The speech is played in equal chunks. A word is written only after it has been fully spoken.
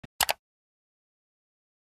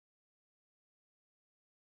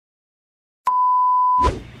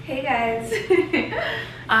Hey guys.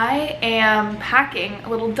 I am packing a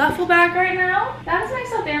little duffel bag right now. That is my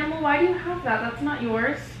stuffed animal. Why do you have that? That's not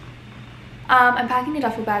yours. I'm packing a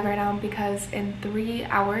duffel bag right now because in 3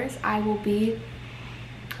 hours I will be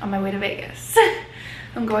on my way to Vegas.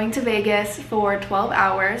 I'm going to Vegas for 12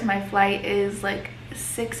 hours. My flight is like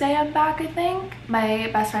 6 a.m. back, I think.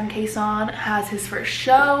 My best friend Kason has his first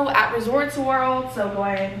show at Resorts World, so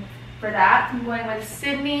going for that. I'm going with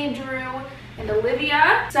Sydney, Drew, and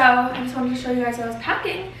Olivia. So I just wanted to show you guys what I was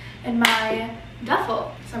packing in my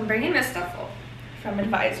duffel. So I'm bringing this duffel from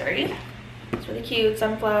Advisory. It's really cute,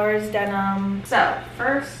 sunflowers, denim. So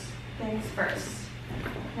first things first,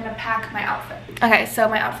 I'm gonna pack my outfit. Okay, so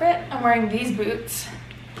my outfit, I'm wearing these boots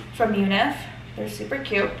from youuuuu. They're super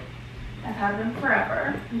cute. I've had them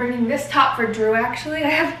forever. I'm bringing this top for Drew actually.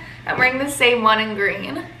 I'm wearing the same one in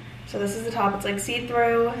green. So this is the top, it's like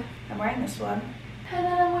see-through. I'm wearing this one. And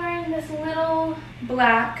then I'm wearing this little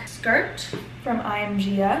black skirt from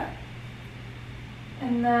IMGA.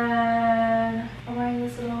 And then I'm wearing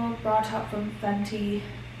this little bra top from Fenty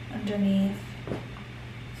underneath,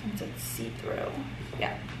 since it's see-through.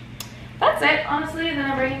 Yeah, that's it, honestly. And then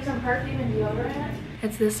I'm bringing some perfume and deodorant.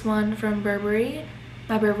 It's this one from Burberry,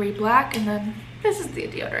 my Burberry black, and then this is the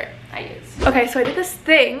deodorant I use. Okay, so I did this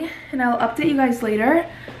thing, and I'll update you guys later.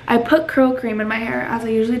 I put curl cream in my hair, as I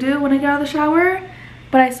usually do when I get out of the shower,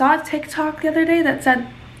 but I saw a TikTok the other day that said,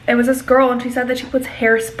 it was this girl, and she said that she puts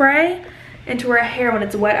hairspray into her hair when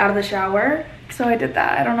it's wet out of the shower. So I did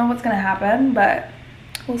that. I don't know what's gonna happen, but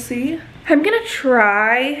we'll see. I'm gonna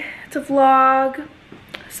try to vlog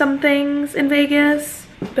some things in Vegas,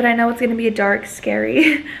 but I know it's gonna be a dark,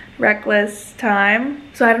 scary, reckless time.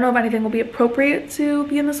 So I don't know if anything will be appropriate to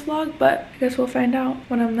be in this vlog, but I guess we'll find out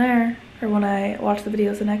when I'm there, or when I watch the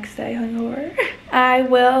videos the next day hungover. I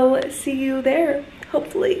will see you there,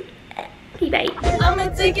 hopefully. Bye. I'ma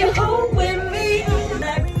take it home with me.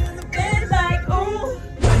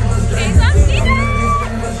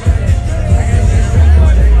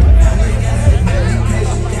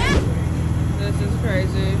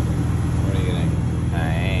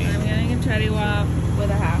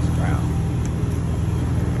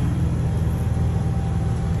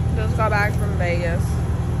 Back from Vegas.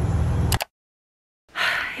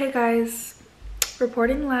 Hey guys,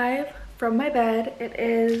 reporting live from my bed. It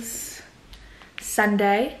is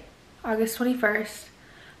Sunday, August 21st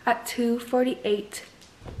at 2:48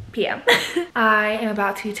 p.m. I am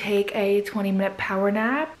about to take a 20-minute power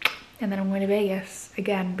nap, and then I'm going to Vegas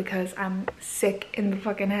again because I'm sick in the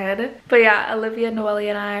fucking head. But yeah, Olivia, Noelle,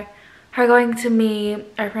 and I are going to meet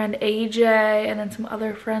our friend AJ and then some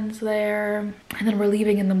other friends there, and then we're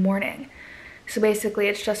leaving in the morning. So basically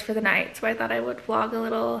it's just for the night, so I thought I would vlog a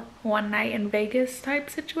little one night in Vegas type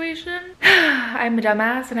situation. I'm a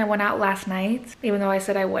dumbass and I went out last night, even though I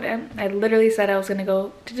said I wouldn't. I literally said I was gonna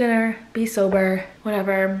go to dinner, be sober,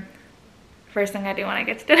 whatever. First thing I do when I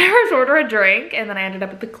get to dinner is order a drink, and then I ended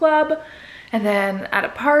up at the club and then at a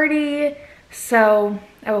party. So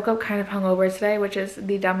I woke up kind of hungover today, which is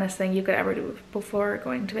the dumbest thing you could ever do before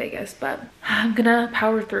going to Vegas, but I'm gonna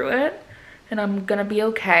power through it and I'm gonna be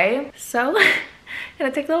okay. So I'm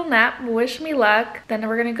gonna take a little nap, wish me luck. Then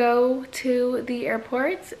we're gonna go to the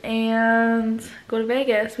airport and go to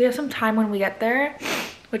Vegas. We have some time when we get there,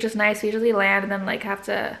 which is nice. We usually land and then like have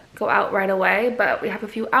to go out right away, but we have a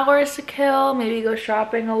few hours to kill. Maybe go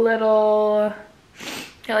shopping a little,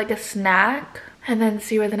 get like a snack, and then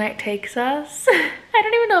see where the night takes us. I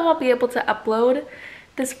don't even know if I'll be able to upload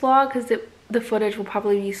this vlog because the footage will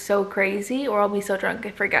probably be so crazy, or I'll be so drunk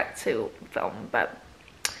I forget to film, but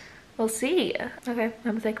we'll see. Okay, I'm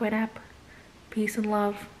gonna take my nap. Peace and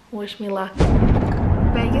love. Wish me luck.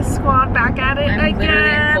 Vegas squad back at it again. Literally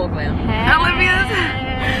in full glam.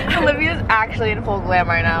 Hey. Olivia's actually in full glam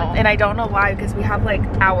right now, and I don't know why, because we have like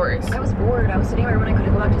hours. I was bored. I was sitting right when I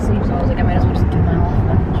couldn't go back to sleep, so I was like, I might as well just do my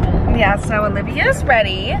whole Yeah, so Olivia's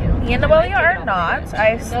ready. Me and Noelle are not.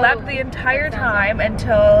 I slept the entire time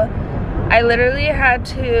until I literally had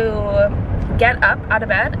to get up out of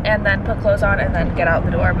bed and then put clothes on and then get out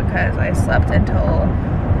the door because I slept until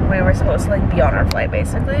we were supposed to like be on our flight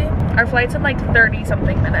basically. Our flight's in like 30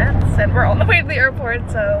 something minutes and we're on the way to the airport,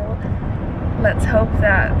 so let's hope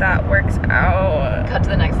that that works out. Cut to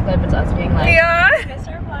the next clip, it's us being like, yeah. missed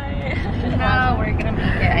our flight. No, we're gonna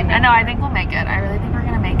make it. I know, I think we'll make it. I really think we're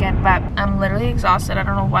gonna make it, but I'm literally exhausted. I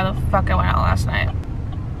don't know why the fuck I went out last night.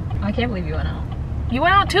 I can't believe you went out. You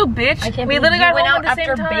went out too, bitch. We literally got home out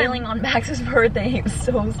after bailing on Max's birthday. It was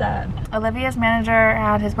so sad. Olivia's manager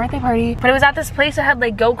had his birthday party, but it was at this place that had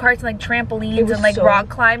like go-karts and like trampolines and like rock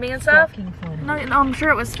climbing and stuff. No, I'm sure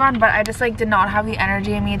it was fun, but I just like did not have the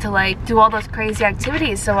energy in me to like do all those crazy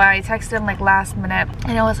activities. So I texted him like last minute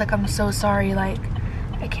and I was like, I'm so sorry, like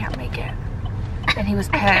I can't make it. And he was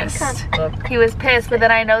pissed. He was pissed, but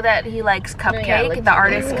then I know that he likes Cupcake, the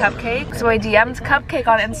artist Cupcake. So I DM'd Cupcake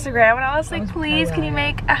on Instagram and I was like, please, can you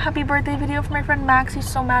make a happy birthday video for my friend Max? He's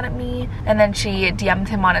so mad at me. And then she DM'd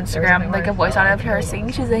him on Instagram, like a voice out of her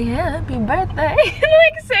singing. She's like, yeah, happy birthday.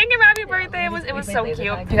 Like sang him happy birthday. It was so cute. Do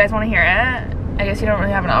you guys want to hear it? I guess you don't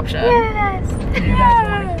really have an option. Yes.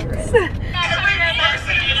 Yes.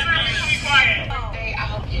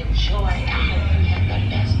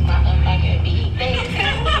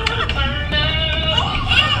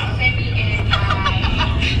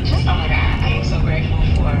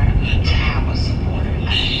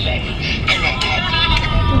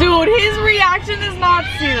 Dude, his reaction is not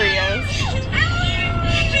serious.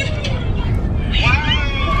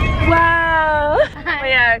 Wow. But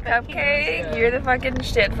yeah, Cupcake, you're the fucking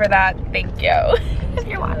shit for that. Thank you. If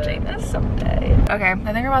you're watching this someday. Okay, I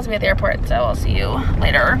think we're about to be at the airport, so I'll see you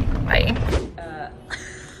later. Bye.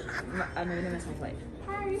 I'm gonna miss my flight.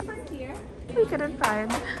 Hi, are you from here? We couldn't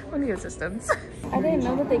find any assistance. I didn't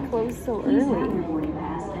know that they closed so early.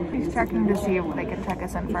 He's checking to see if they can check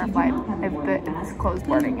us in for a flight if it's closed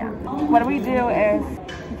boarding yet. What do we do if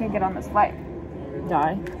we can't get on this flight?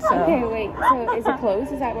 Die. So. Okay, wait. So is it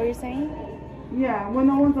closed? Is that what you're saying? Yeah, when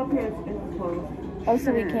no one's up here, it's closed. Oh,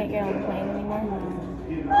 so we can't get on the plane anymore?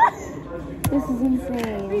 This is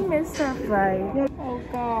insane. We missed our flight. Oh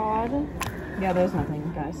God. Yeah, there's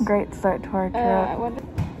nothing, guys. Great start to our trip.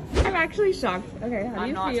 I'm actually shocked. Okay, how do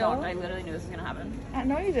you feel? Shocked. I literally knew this was gonna happen.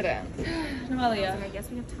 No, you didn't. I guess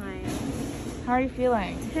we have time. How are you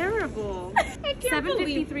feeling? Terrible.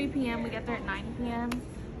 7:53 p.m. We get there at 9 p.m.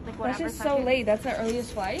 Like whatever. That's just so late. That's the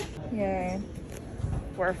earliest flight? Yay.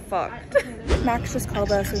 We're fucked. Max just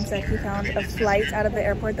called us and said he found a flight out of the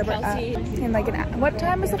airport that we're at in like an hour. What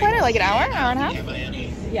time is the flight? Like an hour and a half?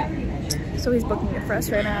 Yeah. So he's booking it for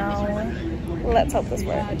us right now. Let's hope this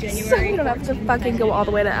works. So we don't have to fucking go all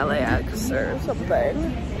the way to LAX or something.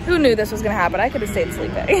 Who knew this was gonna happen? I could have stayed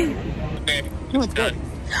sleeping. No, it's good.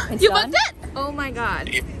 You booked it? Oh my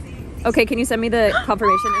God. Okay, can you send me the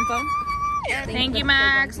confirmation info? Thank you,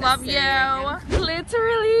 Max. Love you.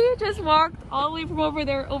 Literally just walked all the way from over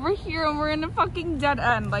there over here and we're in a fucking dead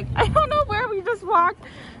end. Like, I don't know where we just walked,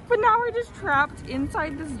 but now we're just trapped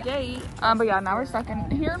inside this gate. But yeah, now we're stuck in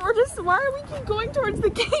here and we're just, why are we keep going towards the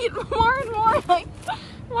gate more and more? Like,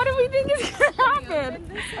 what do we think is gonna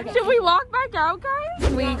happen? Okay. Should we walk back out, guys?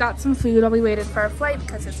 We got some food while we waited for our flight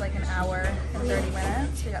because it's like an hour and 30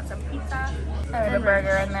 minutes. We got some pizza and a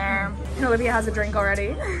burger in there. And Olivia has a drink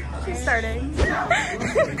already. She's starting.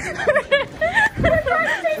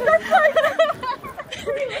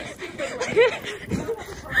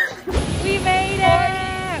 We made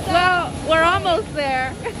it! Well, we're almost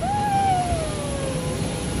there.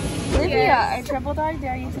 Olivia, I triple dog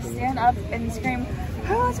dare you to stand up and scream,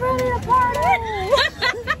 who's ready to party?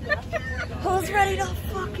 Who's ready to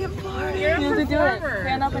fucking party? You have to do it.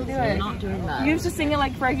 Stand up and do it. I'm not doing that. You have to sing it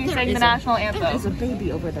like Frankie sang the national anthem. There's a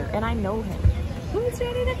baby over there, and I know him. Who's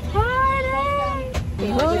ready to party?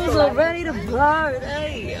 Who's ready to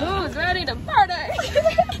party? Who's ready to party?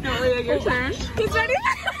 No, your turn. Who's ready?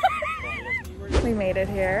 We made it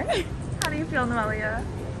here. How do you feel, Noelia?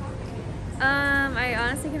 I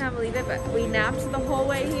honestly cannot believe it, but we napped the whole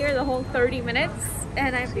way here, the whole 30 minutes,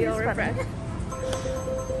 and I feel refreshed.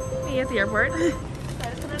 Me at the airport. So I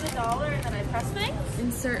just put in $1 and then I press things.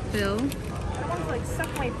 Insert bill. I want to like suck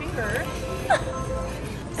my finger.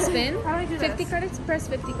 Spin. How do I do 50 this? credits, press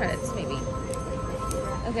 50 credits, maybe.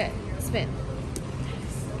 Okay, spin.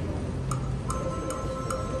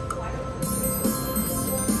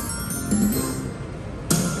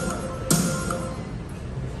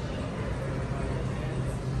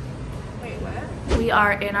 Wait, what? We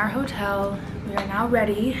are in our hotel. We are now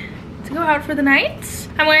ready to go out for the night.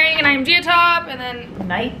 I'm wearing an IMG top and then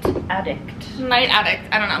Night addict. night addict.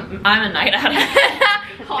 I don't know. I'm a night addict.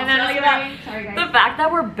 And then I was wearing, sorry guys. The fact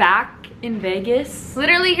that we're back in Vegas.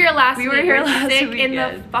 Literally here last week. We were here last sick week, in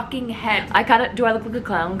yeah. the fucking head. Do I look like a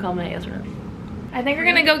clown? Comment yes or no. I think we're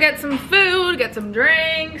gonna go get some food, get some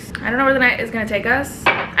drinks. I don't know where the night is gonna take us.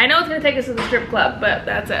 I know it's gonna take us to the strip club, but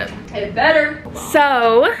that's it. It better.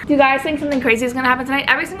 So, do you guys think something crazy is gonna happen tonight?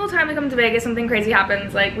 Every single time we come to Vegas, something crazy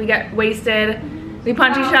happens. Like, we get wasted, We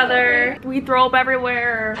punch each other. We throw up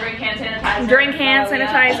everywhere. Drink hand sanitizer. Drink hand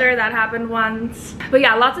sanitizer. That happened once. But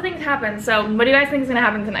yeah, lots of things happened. So what do you guys think is gonna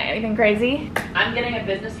happen tonight? Anything crazy? I'm getting a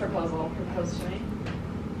business proposal proposed to me.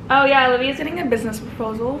 Oh yeah, Olivia's getting a business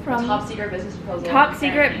proposal from... Top secret business proposal. Top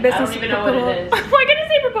secret business proposal. I don't even know what it is. Why can't I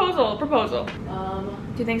say proposal? Proposal.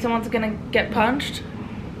 Do you think someone's gonna get punched?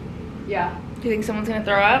 Yeah. Do you think someone's gonna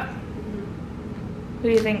throw up? Who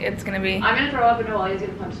do you think it's gonna be? I'm gonna throw up and Noelia's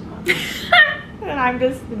gonna punch someone. And I'm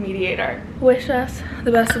just the mediator. Wish us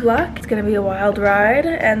the best of luck. It's gonna be a wild ride,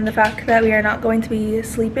 and the fact that we are not going to be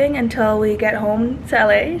sleeping until we get home to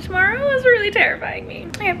LA tomorrow is really terrifying me.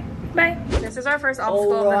 Okay, bye. This is our first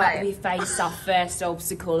obstacle of the night. We face our first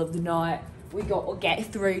obstacle of the night. We got to get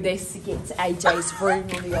through this to get to AJ's room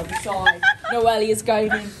on the other side. Noelia's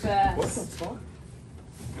going in first. What the fuck?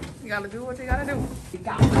 You gotta do what you gotta do. You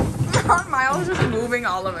got it. Miles is just moving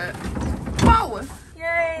all of it. Whoa!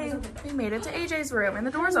 Yay! We made it to AJ's room and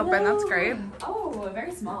the door's open. That's great. Oh,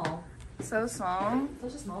 very small. So small.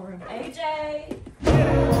 Such a small room. AJ!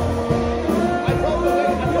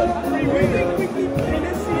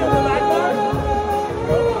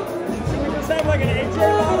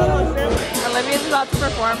 Olivia's about to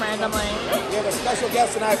perform randomly. We have a special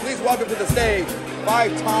guest tonight. Please welcome to the stage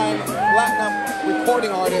 5-time platinum recording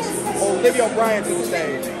artist Olivia O'Brien to the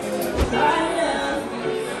stage.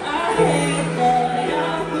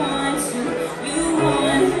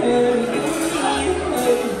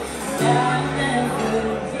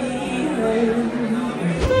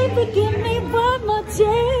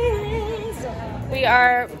 We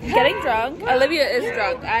are getting drunk. Olivia is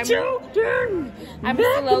drunk. I'm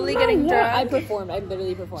slowly getting drunk. I performed. I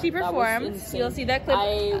literally performed. She performed. You'll see that clip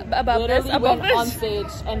I above this. went on stage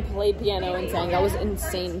and played piano and sang. That was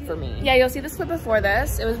insane for me. Yeah, you'll see this clip before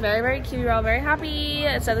this. It was very, very cute. We were all very happy.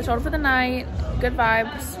 It said the shoulder for the night. Good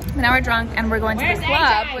vibes. But now we're drunk and we're going to the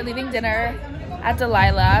club. We're leaving dinner at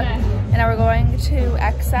Delilah. And now we're going to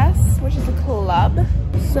Excess, which is a club.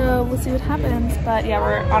 So we'll see what happens. But yeah,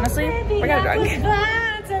 we're kind of drunk.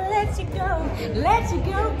 Let you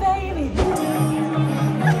go, baby.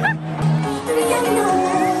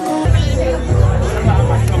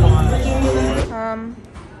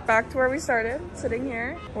 Back to where we started, sitting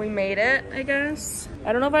here. We made it, I guess.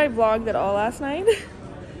 I don't know if I vlogged at all last night.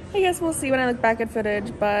 I guess we'll see when I look back at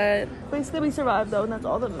footage, but basically we survived though, and that's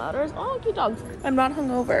all that matters. Oh, cute dogs. I'm not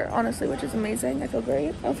hungover, honestly, which is amazing. I feel great.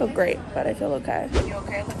 I don't feel great, but I feel okay. You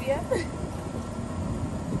okay, Olivia?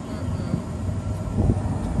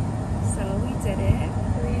 So we did it.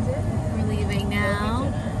 We're leaving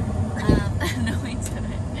now. No, we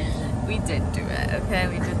didn't. We did do it, okay?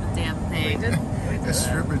 We did the damn thing. The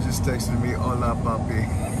stripper just texted me, hola papi.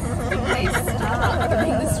 Hey, stop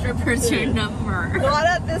giving the strippers your number. Not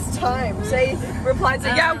at this time. Say, reply to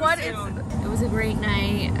yeah, what is... It was a great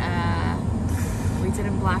night. We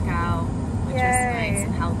didn't black out, which was nice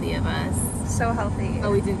and healthy of us. So healthy.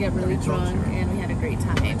 But we did get really drunk and we had a great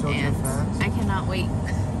time. And I cannot wait.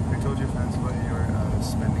 I told your fans about your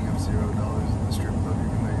spending of $0 in the strip club,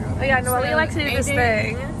 even though you had Oh yeah, Noelle likes to do this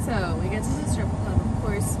thing. So we get to the strip club, of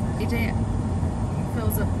course. AJ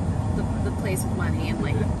fills up the place with money and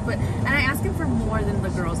like, and I ask him for more than the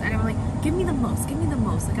girls, and I'm like, give me the most,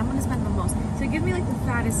 like I'm gonna spend the most. So give me like the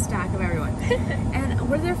fattest stack of everyone. And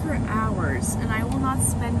we're there for hours, and I will not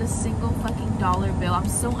spend a single fucking dollar bill. I'm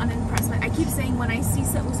so unimpressed. I keep saying when I see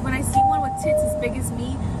one with tits as big as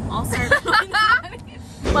me, I'll start.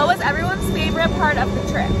 What was everyone's favorite part of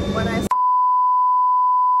the trip? When I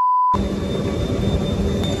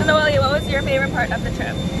And Noelle, what was your favorite part of the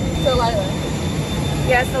trip? Delilah.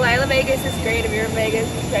 Yes, Delilah Vegas is great. If you're in Vegas,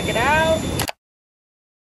 check it out.